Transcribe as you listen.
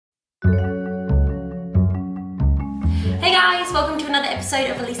guys, welcome to another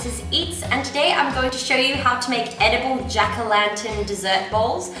episode of Elise's Eats, and today I'm going to show you how to make edible jack-o'-lantern dessert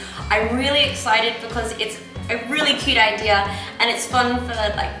bowls. I'm really excited because it's a really cute idea and it's fun for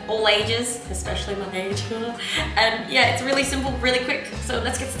like all ages, especially my age. And yeah, it's really simple, really quick, so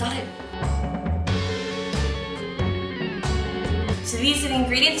let's get started. So these are the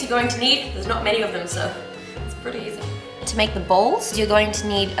ingredients you're going to need. There's not many of them, so it's pretty easy. To make the bowls, you're going to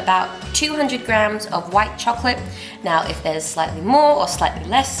need about 200 grams of white chocolate. Now, if there's slightly more or slightly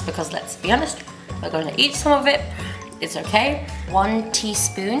less, because let's be honest, we're going to eat some of it, it's okay. 1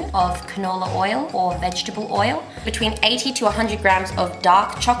 teaspoon of canola oil or vegetable oil. Between 80 to 100 grams of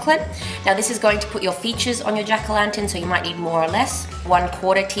dark chocolate. Now, this is going to put your features on your jack-o'-lantern, so you might need more or less.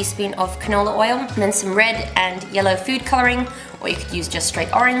 1/4 teaspoon of canola oil, and then some red and yellow food coloring, or you could use just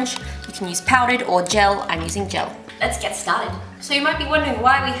straight orange. You can use powdered or gel. I'm using gel. Let's get started. So you might be wondering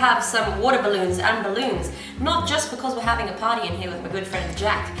why we have some water balloons and balloons. Not just because we're having a party in here with my good friend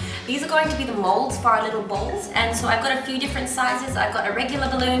Jack. These are going to be the molds for our little bowls, and so I've got a few different sizes. I've got a regular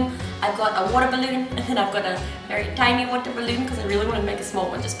balloon, I've got a water balloon, and then I've got a very tiny water balloon because I really want to make a small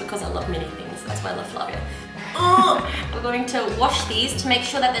one just because I love mini things. That's why I love Flavia. We're going to wash these to make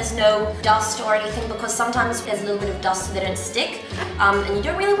sure that there's no dust or anything, because sometimes there's a little bit of dust so they don't stick, and you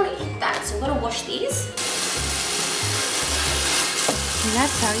don't really want to eat that, so we're going to wash these. And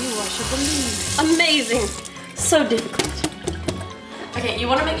that's how you wash a balloon. Amazing! So difficult. Okay, you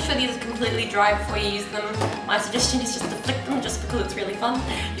want to make sure these are completely dry before you use them. My suggestion is just to flick them just because it's really fun.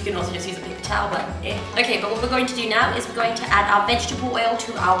 You can also just use a paper towel, but yeah. Okay, but what we're going to do now is we're going to add our vegetable oil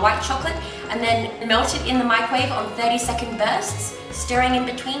to our white chocolate and then melt it in the microwave on 30-second bursts, stirring in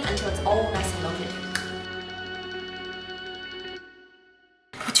between until it's all nice and melted.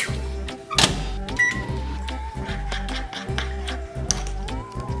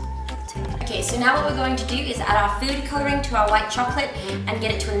 Okay, so now what we're going to do is add our food coloring to our white chocolate and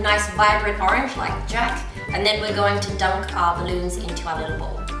get it to a nice vibrant orange like Jack, and then we're going to dunk our balloons into our little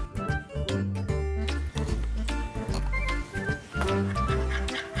bowl.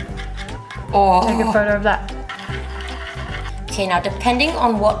 Oh. Take a photo of that. Okay, now depending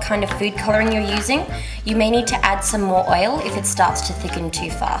on what kind of food coloring you're using, you may need to add some more oil if it starts to thicken too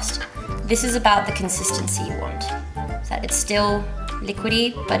fast. This is about the consistency you want, so that it's still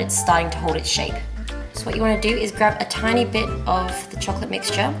liquidy, but it's starting to hold its shape. So what you want to do is grab a tiny bit of the chocolate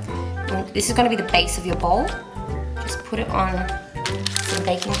mixture. And this is going to be the base of your bowl. Just put it on some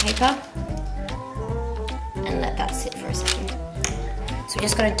baking paper and let that sit for a second. So we're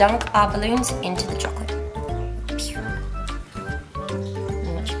just going to dunk our balloons into the chocolate. And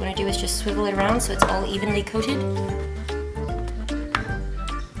what you want to do is just swivel it around so it's all evenly coated.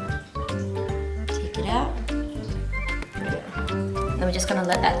 Take it out. And we're just going to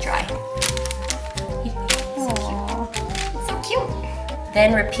let that dry. So cute.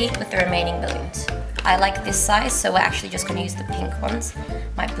 Then repeat with the remaining balloons. I like this size, so we're actually just going to use the pink ones.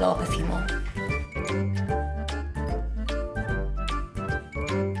 Might blow up a few more.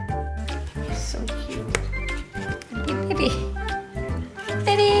 You're so cute. Baby.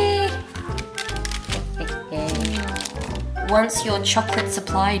 Baby! Once your chocolate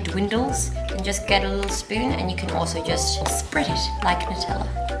supply dwindles, then just get a little spoon and you can also just spread it like Nutella.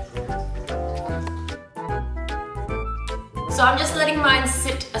 So I'm just letting mine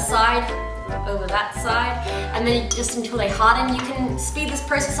sit aside over that side, and then just until they harden. You can speed this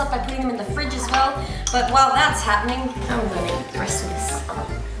process up by putting them in the fridge as well, but while that's happening, I'm going to eat the rest of this.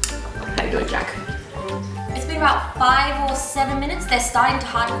 How you doing, Jack? It's been about 5 or 7 minutes. They're starting to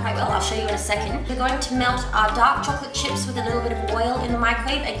harden quite well. I'll show you in a second. We're going to melt our dark chocolate chips with a little bit of oil in the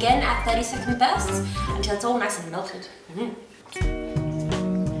microwave, again at 30-second bursts, until it's all nice and melted.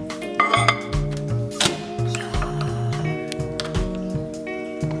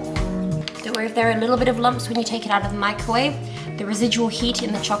 Don't worry if there are a little bit of lumps when you take it out of the microwave. The residual heat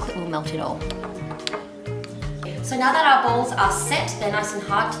in the chocolate will melt it all. So now that our bowls are set, they're nice and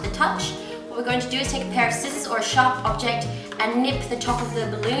hard to the touch, what we're going to do is take a pair of scissors or a sharp object and nip the top of the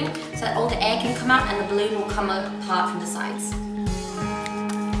balloon so that all the air can come out and the balloon will come apart from the sides.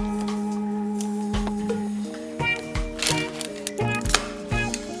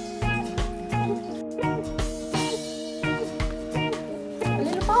 A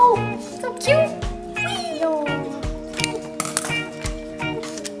little bowl, so cute!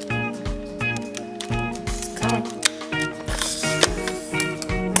 Come on.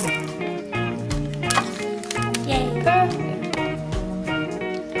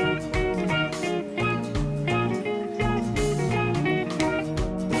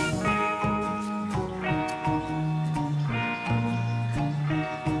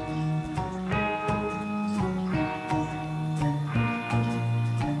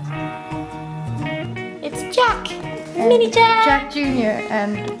 Mini Jack. Jack Jr.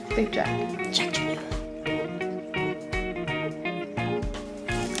 and Big Jack. Jack Jr.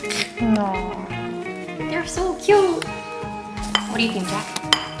 No. They're so cute. What do you think, Jack?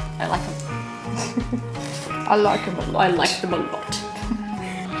 I like them. I like him a lot. I like them a lot.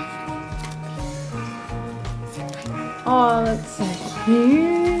 Oh, that's so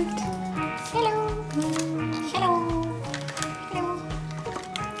cute. Hello. Hello.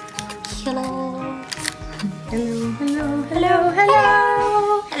 Hello. Hello. Hello, hello,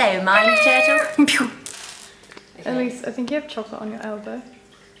 hello. Hello, mine turtle. Elise, I think you have chocolate on your elbow.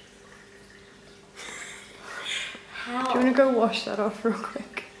 How? Do you want to go wash that off real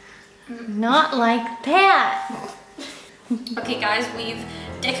quick? Not like that. Okay guys, we've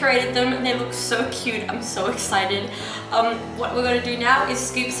decorated them and they look so cute. I'm so excited. What we're gonna do now is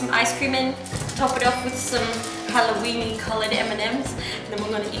scoop some ice cream in, top it off with some Halloween colored M&Ms, and then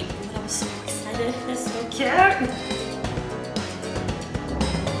we're gonna eat them. I'm so excited. They're so cute.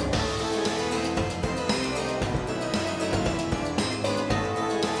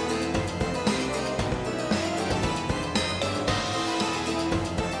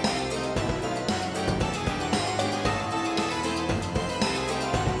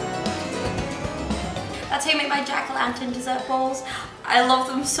 That's how you make my jack-o'-lantern dessert balls. I love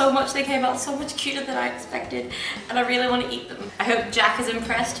them so much. They came out so much cuter than I expected, and I really want to eat them. I hope Jack is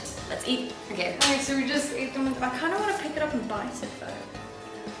impressed. Let's eat. Okay. Okay, so we just eat them. I kind of want to pick it up and bite it though,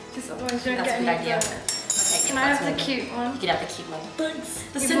 because otherwise you don't get any of the... Okay, Can I have the cute one? You can have the cute one. The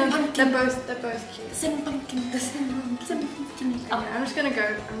They're cinnamon pumpkin. they're both cute. The cinnamon pumpkin. The cinnamon pumpkin. Okay, I'm just gonna bite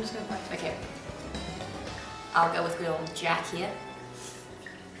it. Okay. I'll go with good old Jack here.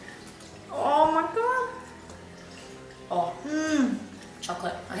 Oh my god. Oh,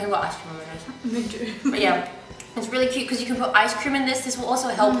 chocolate. I think I've got ice cream on my nose. Me too. But yeah, it's really cute because you can put ice cream in this. This will also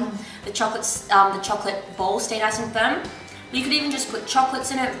help the chocolate bowl stay nice and firm. You could even just put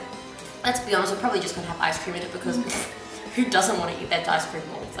chocolates in it. Let's be honest, we're probably just gonna have ice cream in it because who doesn't want to eat that ice cream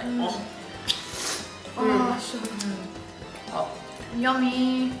bowl? It's like, Oh, so good. Oh.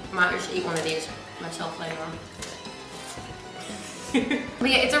 Yummy. I might just eat one of these myself later on. But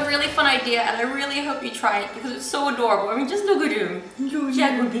yeah, it's a really fun idea and I really hope you try it because it's so adorable. I mean, just look at him.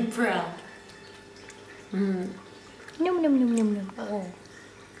 Jack would be proud. Num num num num num. Oh.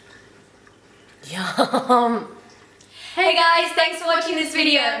 Yum. Hey guys, thanks for watching this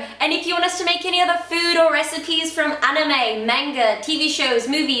video. And if you want us to make any other food or recipes from anime, manga, TV shows,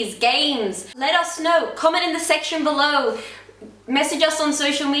 movies, games, let us know. Comment in the section below. Message us on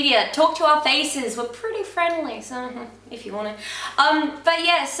social media, talk to our faces, we're pretty friendly, so if you want to. But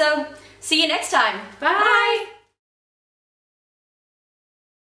yeah, so see you next time. Bye. Bye.